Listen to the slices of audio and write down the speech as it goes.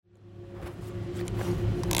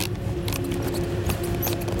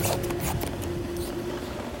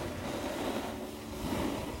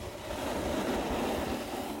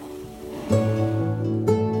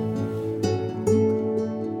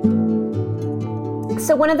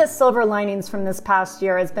So one of the silver linings from this past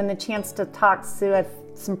year has been the chance to talk with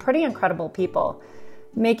some pretty incredible people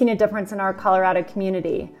making a difference in our Colorado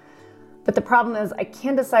community. But the problem is I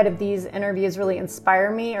can't decide if these interviews really inspire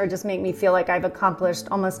me or just make me feel like I've accomplished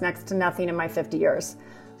almost next to nothing in my 50 years.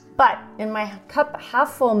 But in my cup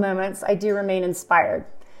half full moments, I do remain inspired.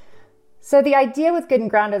 So the idea with Good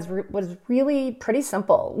and Grounded was really pretty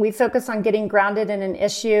simple. We focus on getting grounded in an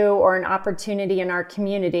issue or an opportunity in our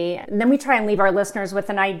community, and then we try and leave our listeners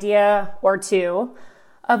with an idea or two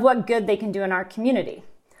of what good they can do in our community.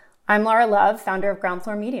 I'm Laura Love, founder of Ground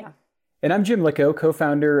Floor Media. And I'm Jim Licko,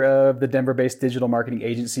 co-founder of the Denver-based digital marketing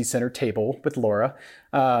agency Center Table with Laura.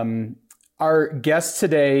 Our guests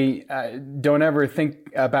today don't ever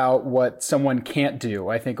think about what someone can't do.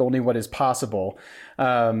 I think only what is possible.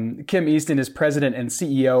 Kim Easton is president and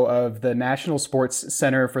CEO of the National Sports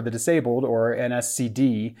Center for the Disabled, or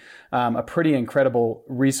NSCD, a pretty incredible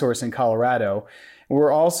resource in Colorado.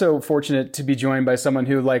 We're also fortunate to be joined by someone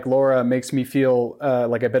who, like Laura, makes me feel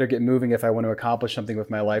like I better get moving if I want to accomplish something with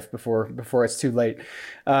my life before it's too late.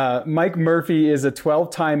 Mike Murphy is a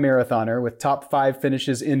 12-time marathoner with top 5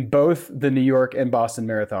 finishes in both the New York and Boston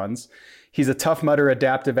marathons. He's a Tough Mudder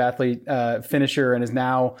adaptive athlete finisher and is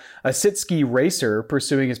now a sit-ski racer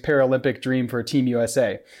pursuing his Paralympic dream for Team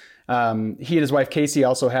USA. He and his wife, Casey,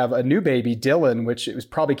 also have a new baby, Dylan, which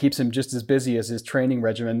probably keeps him just as busy as his training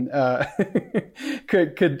regimen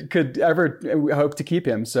could ever hope to keep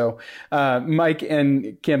him. So Mike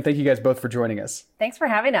and Kim, thank you guys both for joining us. Thanks for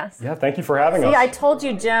having us. Yeah, thank you for having us. I told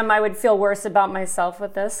you, Jim, I would feel worse about myself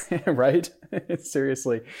with this. Right?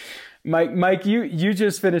 Seriously. Mike, you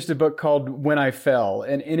just finished a book called When I Fell,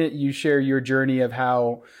 and in it you share your journey of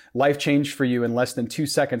how life changed for you in less than 2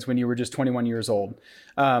 seconds when you were just 21 years old.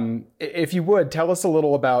 If you would, tell us a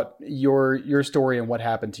little about your story and what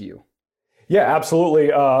happened to you. Yeah, absolutely.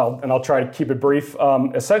 And I'll try to keep it brief.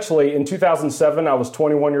 Essentially, in 2007, I was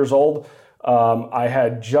 21 years old. I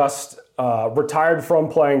had just retired from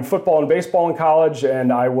playing football and baseball in college,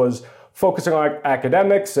 and I was focusing on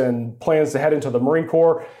academics and plans to head into the Marine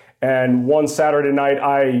Corps. And one Saturday night,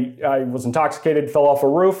 I was intoxicated, fell off a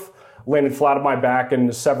roof, landed flat on my back,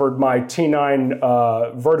 and severed my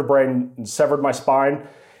T9 vertebrae and severed my spine,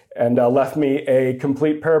 and left me a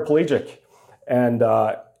complete paraplegic. And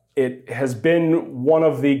it has been one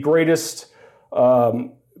of the greatest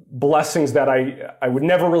blessings that I would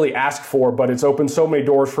never really ask for, but it's opened so many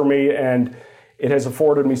doors for me, and it has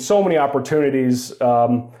afforded me so many opportunities.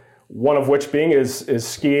 One of which being is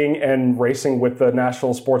skiing and racing with the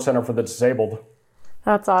National Sports Center for the Disabled.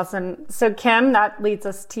 That's awesome. So Kim, that leads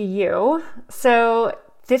us to you. So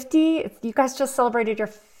you guys just celebrated your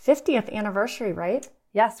 50th anniversary, right?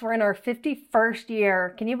 Yes, we're in our 51st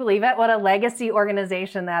year. Can you believe it? What a legacy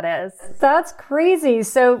organization that is. That's crazy.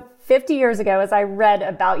 So 50 years ago, as I read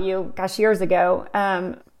about you, years ago,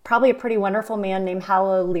 probably a pretty wonderful man named Hal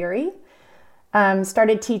O'Leary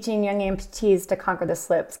started teaching young amputees to conquer the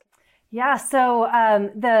slopes. Yeah, so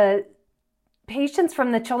the patients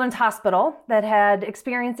from the Children's Hospital that had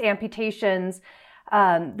experienced amputations,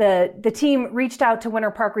 the team reached out to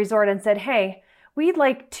Winter Park Resort and said, hey, we'd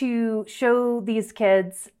like to show these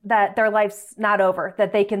kids that their life's not over,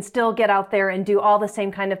 that they can still get out there and do all the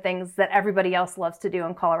same kind of things that everybody else loves to do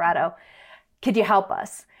in Colorado. Could you help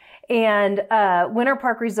us? And Winter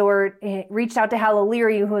Park Resort reached out to Hal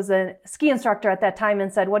O'Leary, who was a ski instructor at that time,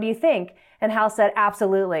 and said, what do you think? And Hal said,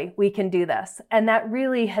 absolutely, we can do this. And that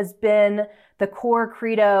really has been the core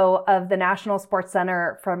credo of the National Sports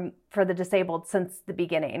Center for the Disabled since the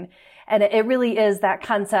beginning. And it really is that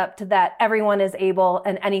concept that everyone is able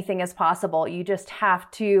and anything is possible. You just have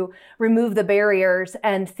to remove the barriers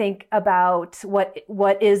and think about what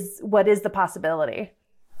is the possibility.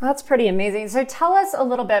 That's pretty amazing. So tell us a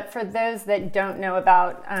little bit, for those that don't know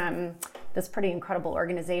about this pretty incredible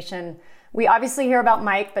organization. We obviously hear about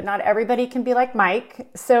Mike, but not everybody can be like Mike.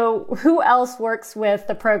 So who else works with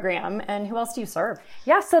the program and who else do you serve?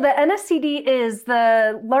 Yeah, so the NSCD is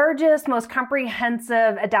the largest, most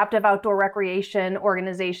comprehensive adaptive outdoor recreation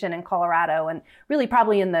organization in Colorado and really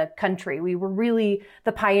probably in the country. We were really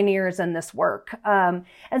the pioneers in this work. And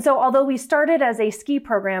so although we started as a ski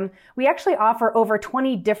program, we actually offer over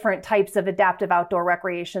 20 different types of adaptive outdoor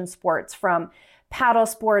recreation sports, from paddle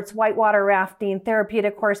sports, whitewater rafting,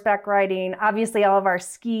 therapeutic horseback riding, obviously all of our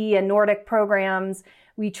ski and Nordic programs.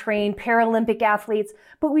 We train Paralympic athletes,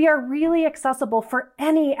 but we are really accessible for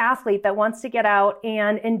any athlete that wants to get out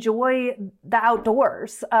and enjoy the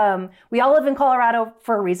outdoors. We all live in Colorado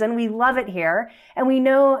for a reason. We love it here. And we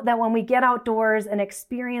know that when we get outdoors and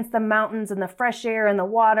experience the mountains and the fresh air and the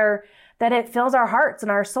water, that it fills our hearts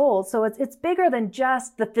and our souls. So it's bigger than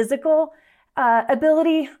just the physical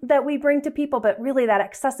ability that we bring to people, but really that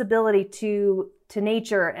accessibility to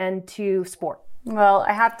nature and to sport. Well,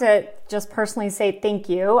 I have to just personally say thank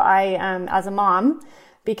you. As a mom,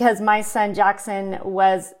 because my son Jackson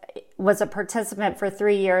was a participant for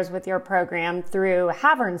 3 years with your program through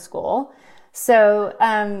Havern School. So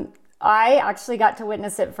I actually got to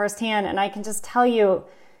witness it firsthand, and I can just tell you,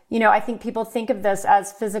 I think people think of this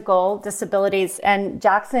as physical disabilities, and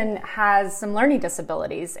Jackson has some learning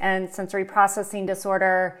disabilities and sensory processing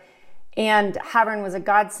disorder, and Havern was a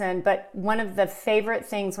godsend. But one of the favorite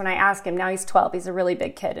things when I ask him, now he's 12, he's a really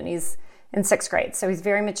big kid, and he's in 6th grade, so he's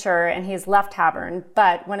very mature, and he's left Havern.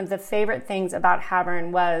 But one of the favorite things about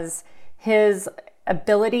Havern was his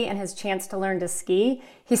ability and his chance to learn to ski.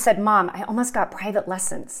 He said, "Mom, I almost got private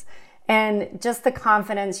lessons." And just the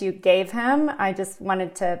confidence you gave him, I just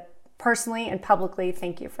wanted to personally and publicly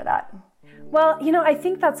thank you for that. Well, I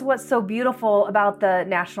think that's what's so beautiful about the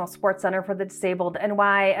National Sports Center for the Disabled, and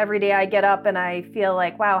why every day I get up and I feel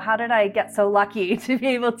like, wow, how did I get so lucky to be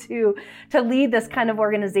able to lead this kind of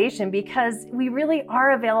organization? Because we really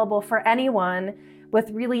are available for anyone with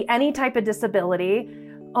really any type of disability,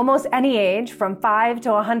 almost any age, from 5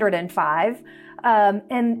 to 105.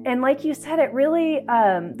 And like you said, it really,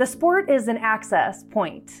 the sport is an access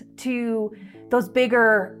point to those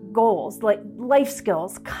bigger goals, like life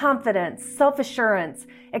skills, confidence, self-assurance,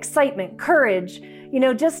 excitement, courage,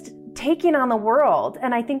 just taking on the world.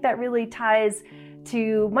 And I think that really ties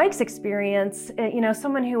to Mike's experience,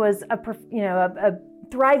 someone who was a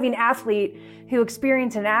thriving athlete who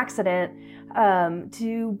experienced an accident,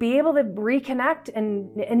 to be able to reconnect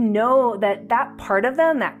and know that part of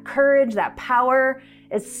them, that courage, that power,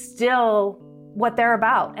 is still what they're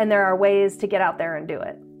about. And there are ways to get out there and do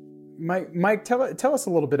it. Mike, tell us a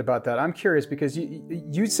little bit about that. I'm curious because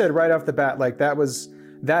you said right off the bat, like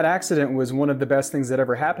that accident was one of the best things that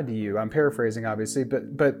ever happened to you. I'm paraphrasing, obviously,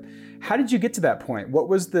 but how did you get to that point? What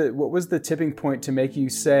was the tipping point to make you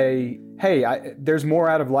say, "Hey, there's more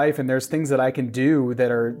out of life, and there's things that I can do that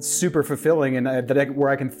are super fulfilling, and where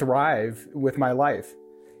I can thrive with my life"?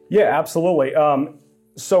 Yeah, absolutely.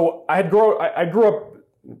 So I grew up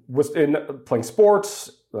in playing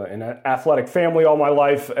sports in an athletic family all my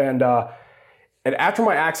life, and after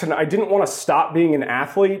my accident, I didn't want to stop being an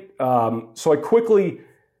athlete. So I quickly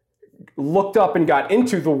looked up and got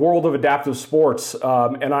into the world of adaptive sports.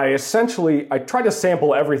 And I tried to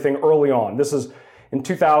sample everything early on. This is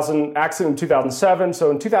accident in 2007. So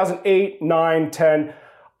in 2008, 9, 10,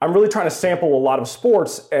 I'm really trying to sample a lot of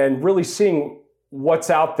sports and really seeing what's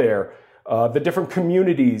out there, the different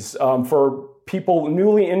communities for people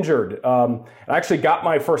newly injured. I actually got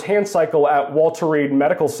my first hand cycle at Walter Reed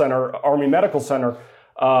Medical Center, Army Medical Center.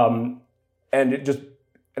 And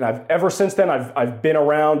ever since then, I've been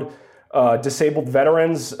around disabled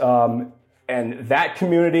veterans, and that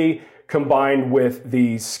community combined with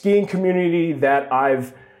the skiing community that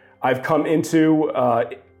I've come into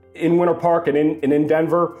in Winter Park and in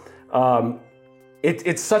Denver.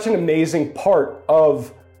 It's such an amazing part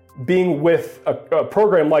of being with a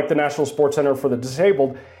program like the National Sports Center for the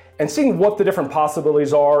Disabled and seeing what the different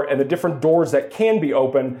possibilities are and the different doors that can be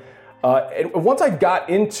open. And once I got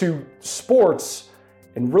into sports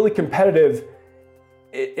and really competitive,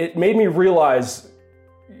 it made me realize,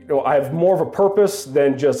 I have more of a purpose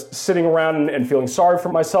than just sitting around and feeling sorry for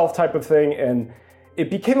myself type of thing. And it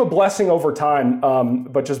became a blessing over time.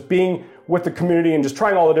 But just being with the community and just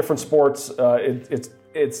trying all the different sports,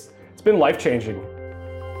 it's been life-changing.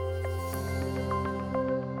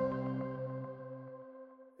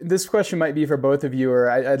 This question might be for both of you, or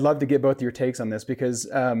I'd love to get both of your takes on this, because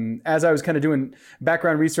as I was kind of doing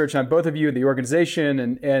background research on both of you, the organization,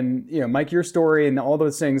 and Mike, your story and all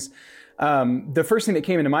those things, the first thing that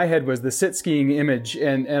came into my head was the sit skiing image.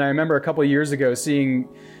 And I remember a couple of years ago seeing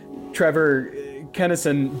Trevor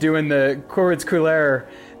Kennison doing the Koritz-Kuller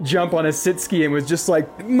jump on a sit ski and was just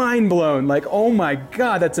like mind blown, like, oh my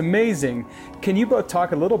God, that's amazing. Can you both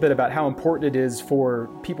talk a little bit about how important it is for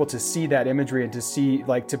people to see that imagery and to see,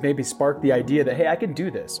 like, to maybe spark the idea that, hey, I can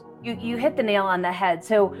do this? You hit the nail on the head.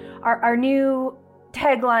 So our new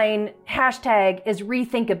tagline hashtag is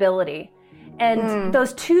rethinkability. And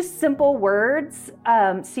those two simple words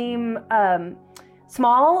seem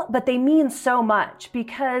small, but they mean so much,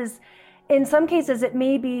 because in some cases, it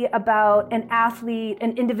may be about an athlete,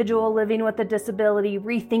 an individual living with a disability,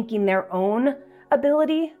 rethinking their own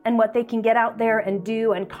ability and what they can get out there and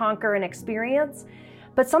do and conquer and experience.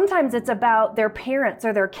 But sometimes it's about their parents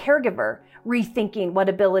or their caregiver rethinking what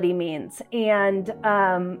ability means and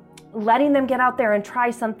letting them get out there and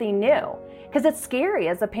try something new. Because it's scary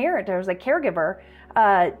as a parent or as a caregiver,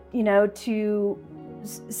 to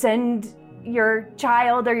send your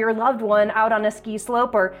child or your loved one out on a ski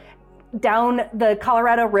slope or down the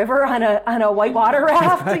Colorado River on a whitewater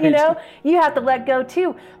raft, right. You have to let go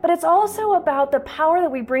too. But it's also about the power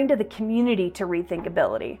that we bring to the community to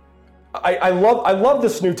rethinkability. I love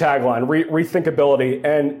this new tagline, rethinkability,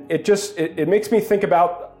 and it makes me think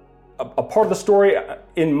about a part of the story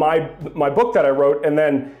in my book that I wrote, and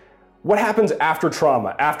then what happens after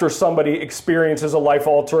trauma, after somebody experiences a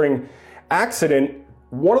life-altering accident.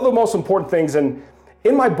 One of the most important things, and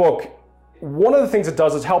in my book, one of the things it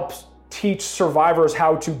does is helps teach survivors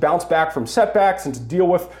how to bounce back from setbacks and to deal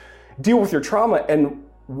with your trauma. And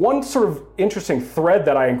one sort of interesting thread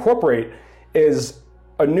that I incorporate is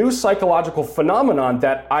a new psychological phenomenon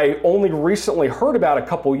that I only recently heard about a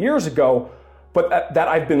couple years ago, but that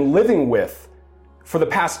I've been living with for the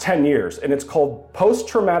past 10 years. And it's called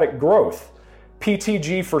post-traumatic growth,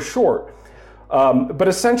 PTG for short. But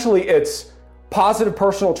essentially it's positive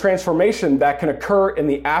personal transformation that can occur in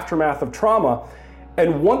the aftermath of trauma.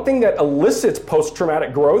 And one thing that elicits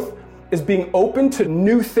post-traumatic growth is being open to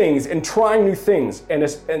new things and trying new things. And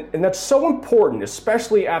that's so important,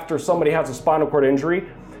 especially after somebody has a spinal cord injury.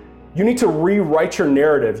 You need to rewrite your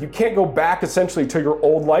narrative. You can't go back essentially to your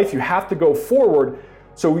old life. You have to go forward.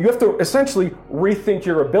 So you have to essentially rethink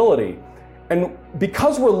your ability. And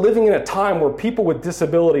because we're living in a time where people with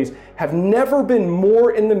disabilities have never been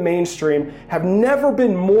more in the mainstream, have never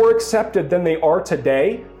been more accepted than they are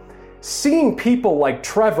today, seeing people like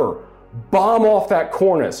Trevor bomb off that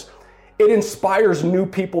cornice, it inspires new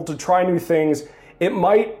people to try new things. It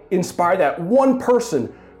might inspire that one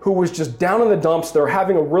person who was just down in the dumps, they're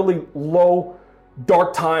having a really low,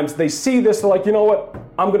 dark times. They see this, they're like, you know what,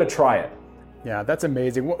 I'm gonna try it. Yeah, that's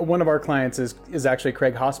amazing. One of our clients is actually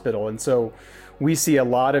Craig Hospital. And so we see a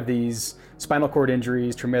lot of these spinal cord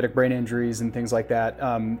injuries, traumatic brain injuries, and things like that.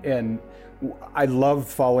 And I love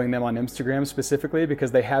following them on Instagram specifically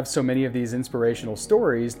because they have so many of these inspirational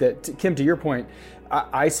stories that, Kim, to your point,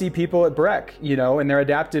 I see people at Breck, in their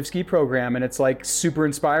adaptive ski program, and it's like super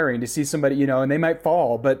inspiring to see somebody, and they might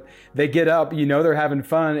fall, but they get up, they're having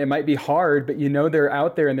fun. It might be hard, but they're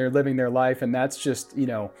out there and they're living their life. And that's just,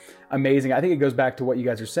 amazing. I think it goes back to what you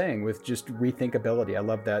guys are saying with just rethinkability. I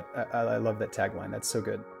love that. I love that tagline. That's so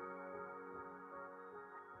good.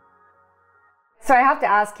 So I have to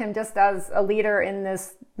ask him, just as a leader in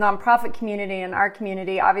this nonprofit community and our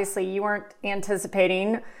community, obviously you weren't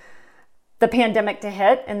anticipating the pandemic to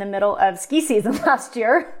hit in the middle of ski season last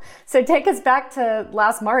year. So take us back to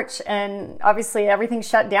last March, and obviously everything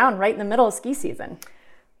shut down right in the middle of ski season.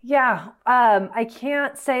 Yeah, I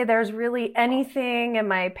can't say there's really anything in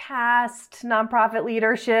my past nonprofit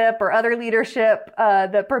leadership or other leadership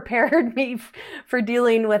that prepared me for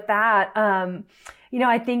dealing with that.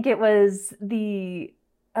 I think it was the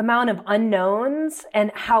amount of unknowns and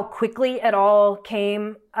how quickly it all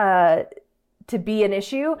came to be an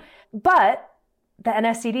issue. But the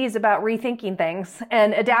NSCD is about rethinking things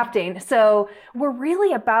and adapting. So we're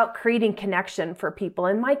really about creating connection for people.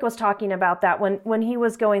 And Mike was talking about that when he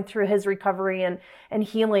was going through his recovery and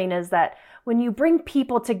healing, is that when you bring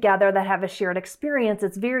people together that have a shared experience,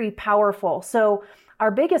 it's very powerful. So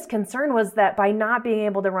our biggest concern was that by not being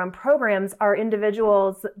able to run programs, our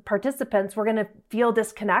individuals, participants, were going to feel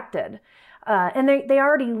disconnected. And they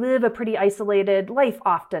already live a pretty isolated life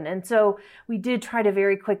often. And so we did try to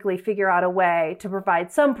very quickly figure out a way to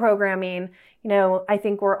provide some programming. I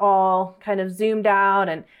think we're all kind of zoomed out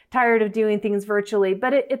and tired of doing things virtually,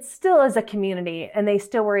 but it still is a community, and they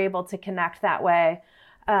still were able to connect that way.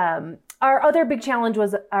 Our other big challenge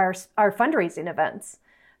was our fundraising events.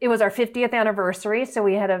 It was our 50th anniversary, so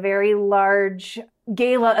we had a very large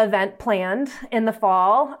gala event planned in the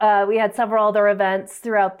fall. We had several other events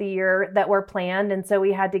throughout the year that were planned, and so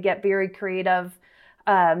we had to get very creative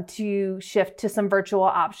to shift to some virtual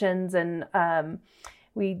options. And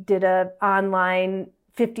we did a online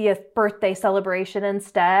 50th birthday celebration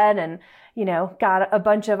instead, and got a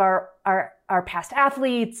bunch of our past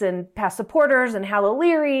athletes and past supporters and Hal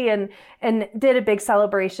O'Leary and did a big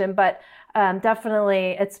celebration. But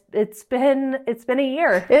definitely it's been a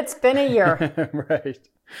year. It's been a year. Right.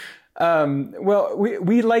 Well,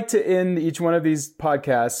 we like to end each one of these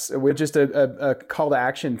podcasts with just a call to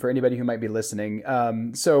action for anybody who might be listening.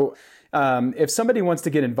 So if somebody wants to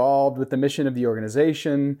get involved with the mission of the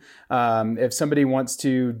organization, if somebody wants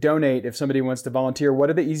to donate, if somebody wants to volunteer, what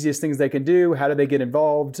are the easiest things they can do? How do they get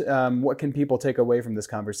involved? What can people take away from this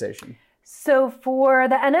conversation? So for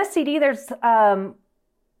the NSCD, there's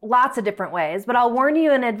lots of different ways, but I'll warn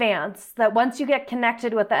you in advance that once you get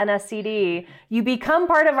connected with the NSCD, you become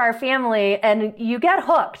part of our family and you get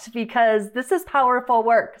hooked, because this is powerful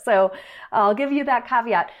work. So I'll give you that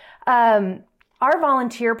caveat. Our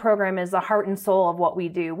volunteer program is the heart and soul of what we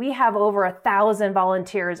do. We have over 1,000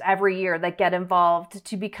 volunteers every year that get involved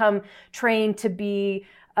to become trained to be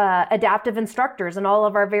adaptive instructors in all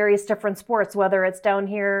of our various different sports, whether it's down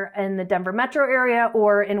here in the Denver metro area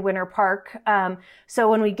or in Winter Park. So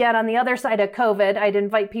when we get on the other side of COVID, I'd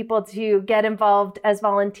invite people to get involved as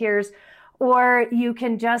volunteers, or you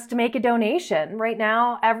can just make a donation. Right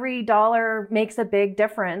now, every dollar makes a big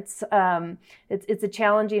difference. It's a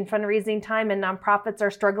challenging fundraising time, and nonprofits are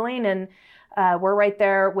struggling, and we're right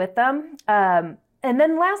there with them. And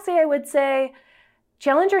then lastly, I would say,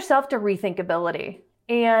 challenge yourself to rethinkability.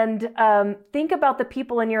 And think about the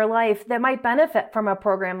people in your life that might benefit from a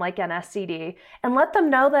program like NSCD, and let them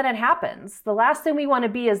know that it happens. The last thing we want to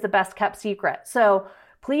be is the best kept secret. So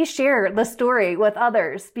please share the story with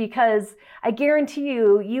others, because I guarantee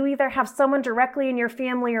you either have someone directly in your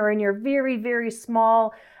family or in your very, very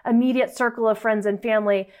small immediate circle of friends and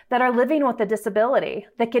family that are living with a disability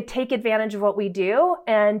that could take advantage of what we do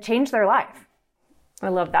and change their life. I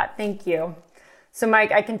love that. Thank you. So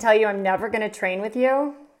Mike, I can tell you I'm never going to train with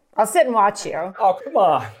you. I'll sit and watch you. Oh, come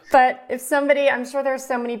on. But if somebody, I'm sure there's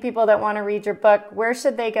so many people that want to read your book, where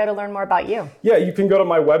should they go to learn more about you? Yeah, you can go to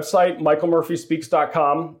my website,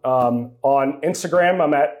 michaelmurphyspeaks.com. On Instagram,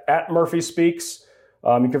 I'm at Murphy Speaks.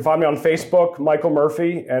 You can find me on Facebook, Michael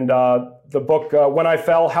Murphy, and the book, When I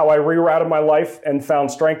Fell, How I Rerouted My Life and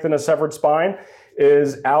Found Strength in a Severed Spine,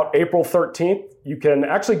 is out April 13th. You can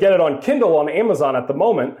actually get it on Kindle on Amazon at the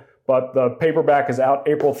moment, but the paperback is out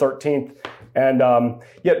April 13th. And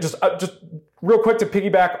just real quick to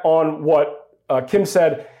piggyback on what Kim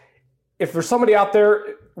said, if there's somebody out there,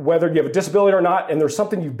 whether you have a disability or not, and there's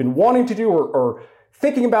something you've been wanting to do or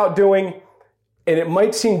thinking about doing, and it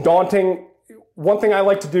might seem daunting, one thing I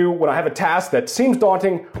like to do when I have a task that seems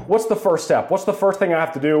daunting, what's the first step? What's the first thing I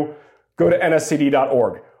have to do? Go to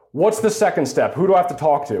nscd.org. What's the second step? Who do I have to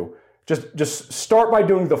talk to? Just start by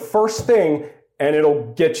doing the first thing, and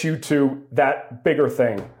it'll get you to that bigger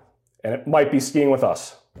thing. And it might be skiing with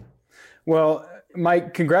us. Well,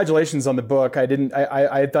 Mike, congratulations on the book. I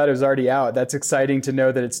thought it was already out. That's exciting to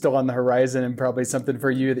know that it's still on the horizon, and probably something for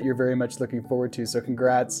you that you're very much looking forward to. So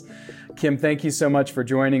congrats. Kim, thank you so much for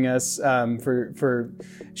joining us, for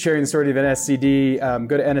sharing the story of NSCD.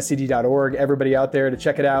 Go to nscd.org, everybody out there, to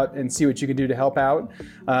check it out and see what you can do to help out.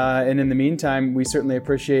 And in the meantime, we certainly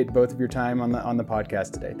appreciate both of your time on the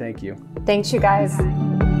podcast today. Thank you. Thanks, you guys.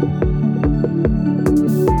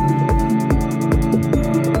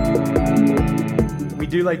 We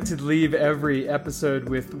do like to leave every episode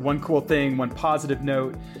with one cool thing, one positive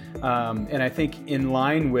note. And I think in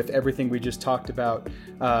line with everything we just talked about,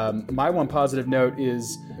 my one positive note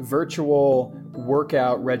is virtual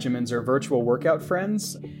workout regimens or virtual workout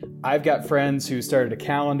friends. I've got friends who started a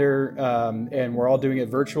calendar, and we're all doing it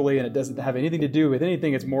virtually, and it doesn't have anything to do with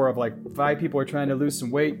anything. It's more of like 5 people are trying to lose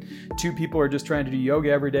some weight, 2 people are just trying to do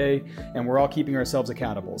yoga every day, and we're all keeping ourselves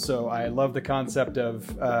accountable. So I love the concept of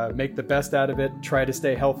make the best out of it, try to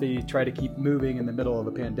stay healthy, try to keep moving in the middle of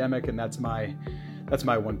a pandemic, and that's my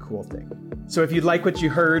one cool thing. So if you like what you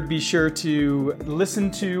heard, be sure to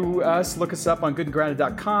listen to us. Look us up on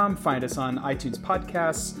goodandgrounded.com. Find us on iTunes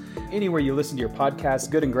podcasts. Anywhere you listen to your podcasts,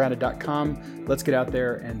 goodandgrounded.com. Let's get out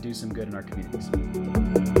there and do some good in our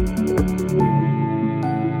communities.